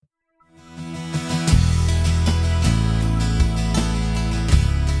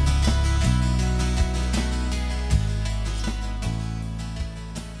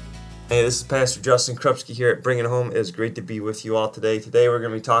Hey, this is Pastor Justin Krupski here at Bring It Home. It is great to be with you all today. Today we're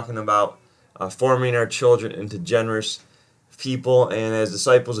going to be talking about forming our children into generous people, and as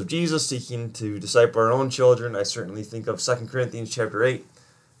disciples of Jesus seeking to disciple our own children, I certainly think of 2 Corinthians chapter 8,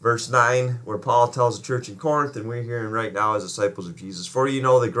 verse 9, where Paul tells the church in Corinth, and we're hearing right now as disciples of Jesus, for you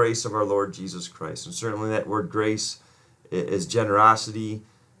know the grace of our Lord Jesus Christ. And certainly that word grace is generosity,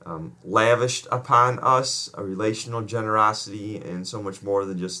 lavished upon us, a relational generosity, and so much more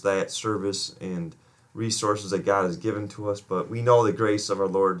than just that, service and resources that God has given to us. But we know the grace of our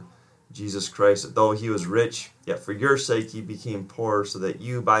Lord Jesus Christ, that though he was rich, yet for your sake he became poor, so that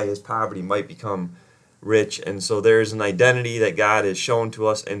you by his poverty might become rich. And so there is an identity that God has shown to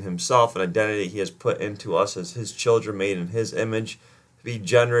us in himself, an identity he has put into us as his children made in his image, to be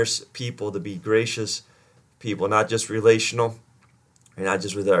generous people, to be gracious people, not just relational, and not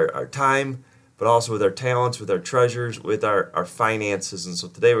just with our time, but also with our talents, with our treasures, with our finances. And so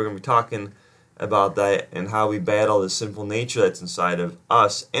today we're going to be talking about that and how we battle the sinful nature that's inside of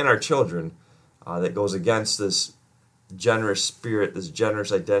us and our children that goes against this generous spirit, this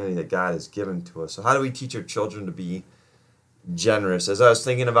generous identity that God has given to us. So how do we teach our children to be generous? As I was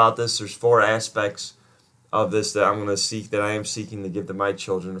thinking about this, there's 4 aspects of this that I am seeking to give to my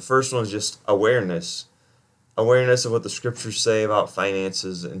children. The first one is just awareness of what the scriptures say about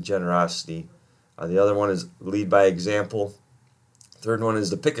finances and generosity. The other one is lead by example. Third one is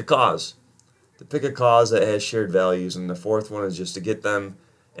to pick a cause that has shared values. And the fourth one is just to get them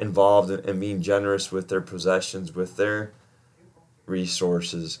involved in being generous with their possessions, with their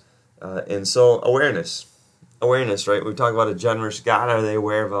resources. And so awareness, right? We talk about a generous God. Are they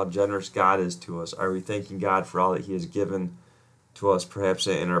aware of how generous God is to us? Are we thanking God for all that he has given to us, perhaps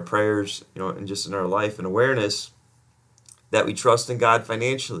in our prayers, and just in our life? And awareness that we trust in God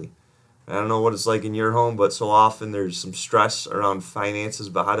financially. I don't know what it's like in your home, but so often there's some stress around finances,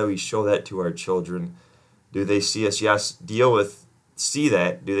 but how do we show that to our children? Do they see us, see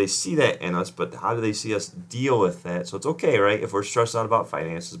that? Do they see that in us, but how do they see us deal with that? So it's okay, right, if we're stressed out about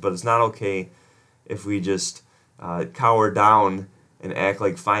finances, but it's not okay if we just cower down and act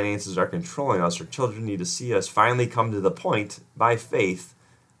like finances are controlling us. Our children need to see us finally come to the point by faith,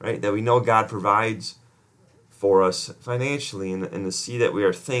 right, that we know God provides for us financially, and to see that we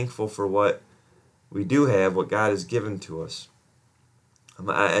are thankful for what we do have, what God has given to us.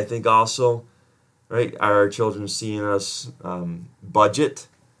 I think also, right, our children seeing us budget,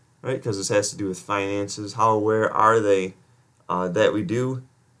 right, because this has to do with finances. How aware are they that we do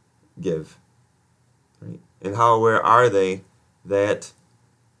give, right? And how aware are they that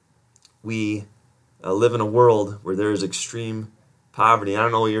we live in a world where there is extreme poverty? I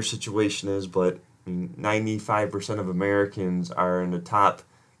don't know what your situation is, but 95% of Americans are in the top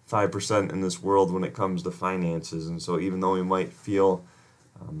 5% in this world when it comes to finances. And so even though we might feel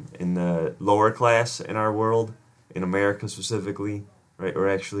in the lower class in our world, in America specifically, right, we're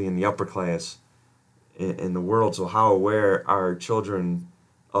actually in the upper class in the world. So how aware are our children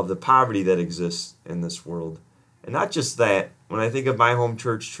of the poverty that exists in this world? And not just that, when I think of my home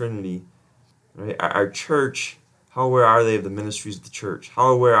church, Trinity, right, our church, how aware are they of the ministries of the church? How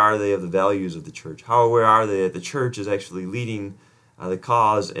aware are they of the values of the church? How aware are they that the church is actually leading the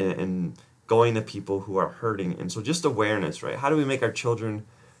cause and going to people who are hurting? And so just awareness, right? How do we make our children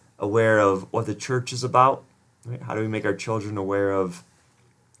aware of what the church is about? Right? How do we make our children aware of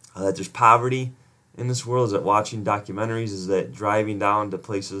that there's poverty in this world? Is that watching documentaries? Is that driving down to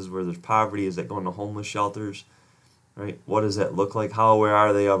places where there's poverty? Is that going to homeless shelters? Right? What does that look like? How aware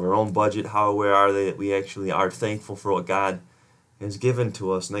are they of our own budget? How aware are they that we actually are thankful for what God has given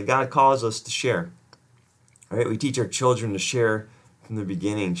to us and that God calls us to share? Right? We teach our children to share from the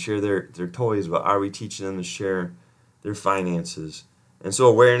beginning, share their toys, but are we teaching them to share their finances? And so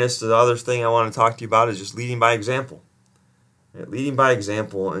awareness, the other thing I want to talk to you about is just leading by example. Right? Leading by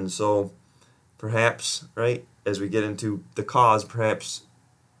example. And so perhaps, right, as we get into the cause, perhaps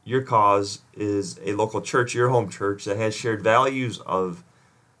your cause is a local church, your home church, that has shared values of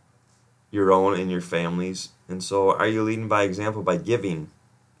your own and your families. And so are you leading by example by giving?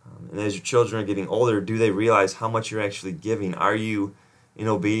 And as your children are getting older, do they realize how much you're actually giving? Are you in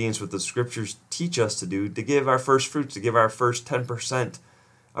obedience with the scriptures teach us to do, to give our first fruits, to give our first 10%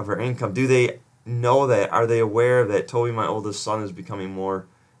 of our income? Do they know that? Are they aware of that? Toby, my oldest son, is becoming more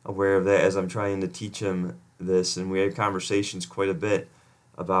aware of that as I'm trying to teach him this. And we have conversations quite a bit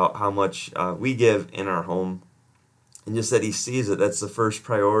about how much we give in our home, and just that he sees it. That's the first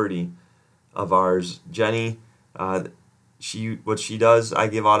priority of ours. Jenny, what she does, I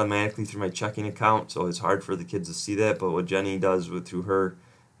give automatically through my checking account, so it's hard for the kids to see that. But what Jenny does through her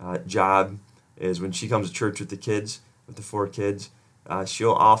job is when she comes to church with the kids, with the 4 kids,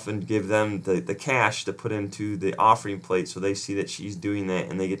 she'll often give them the cash to put into the offering plate so they see that she's doing that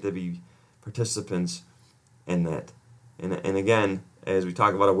and they get to be participants in that. And again, as we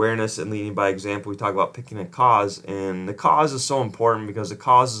talk about awareness and leading by example, we talk about picking a cause. And the cause is so important because the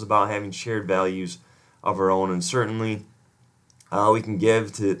cause is about having shared values of our own. And certainly we can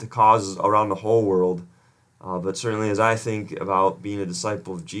give to causes around the whole world. But certainly as I think about being a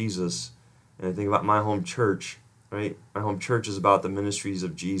disciple of Jesus, and I think about my home church, right? My home church is about the ministries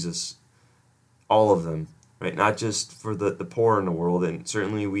of Jesus, all of them, right? Not just for the poor in the world. And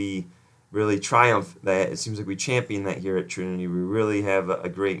certainly we really triumph that. It seems like we champion that here at Trinity. We really have a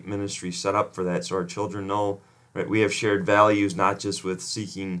great ministry set up for that, so our children know, right? We have shared values, not just with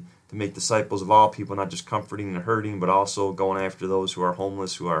seeking to make disciples of all people, not just comforting and hurting, but also going after those who are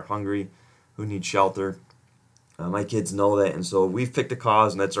homeless, who are hungry, who need shelter. My kids know that, and so we've picked a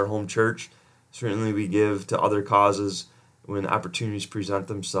cause, and that's our home church. Certainly we give to other causes when opportunities present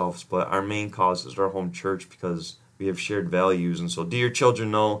themselves, but our main cause is our home church because we have shared values. And so do your children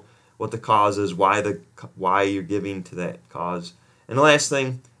know what the cause is, why you're giving to that cause? And the last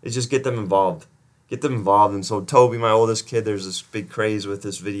thing is just get them involved. Get them involved. And so Toby, my oldest kid, there's this big craze with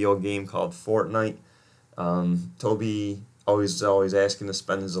this video game called Fortnite. Toby always asking to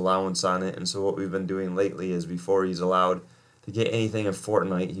spend his allowance on it. And so what we've been doing lately is before he's allowed to get anything in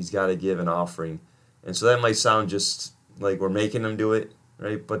Fortnite, he's got to give an offering. And so that might sound just like we're making him do it,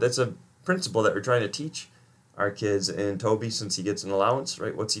 right? But that's a principle that we're trying to teach our kids. And Toby, since he gets an allowance,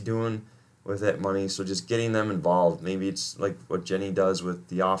 right, what's he doing with that money? So just getting them involved. Maybe it's like what Jenny does with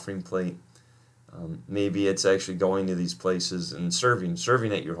the offering plate. Maybe it's actually going to these places and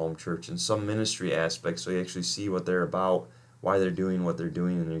serving at your home church in some ministry aspect, so you actually see what they're about, why they're doing what they're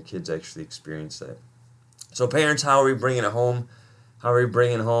doing, and your kids actually experience that. So parents, how are we bringing it home? How are we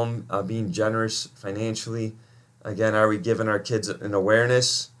bringing home being generous financially? Again, are we giving our kids an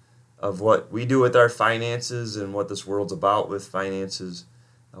awareness of what we do with our finances and what this world's about with finances,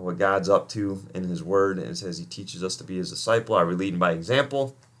 what God's up to in His Word as He teaches us to be His disciple? Are we leading by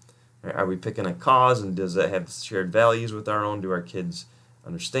example? Are we picking a cause, and does that have shared values with our own? Do our kids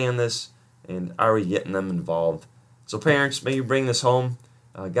understand this? And are we getting them involved? So parents, may you bring this home.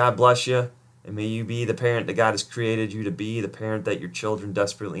 God bless you, and may you be the parent that God has created you to be, the parent that your children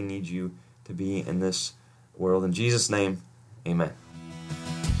desperately need you to be in this world. In Jesus' name, amen.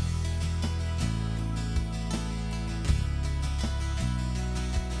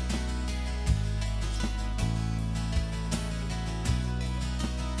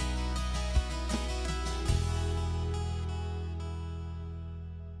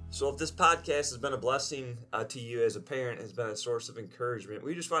 So if this podcast has been a blessing to you as a parent, has been a source of encouragement,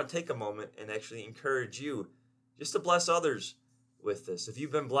 we just want to take a moment and actually encourage you just to bless others with this. If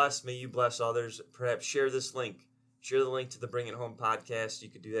you've been blessed, may you bless others. Perhaps share this link. Share the link to the Bring It Home podcast. You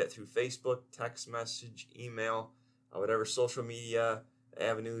could do that through Facebook, text message, email, whatever social media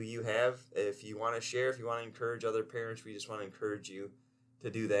avenue you have. If you want to share, if you want to encourage other parents, we just want to encourage you to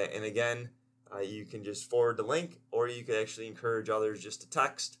do that. And again, you can just forward the link, or you could actually encourage others just to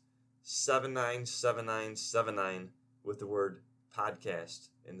text 797979 with the word podcast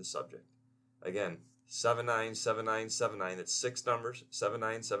in the subject. Again, 797979. That's 6 numbers,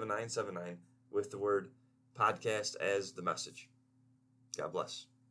 797979 with the word podcast as the message. God bless.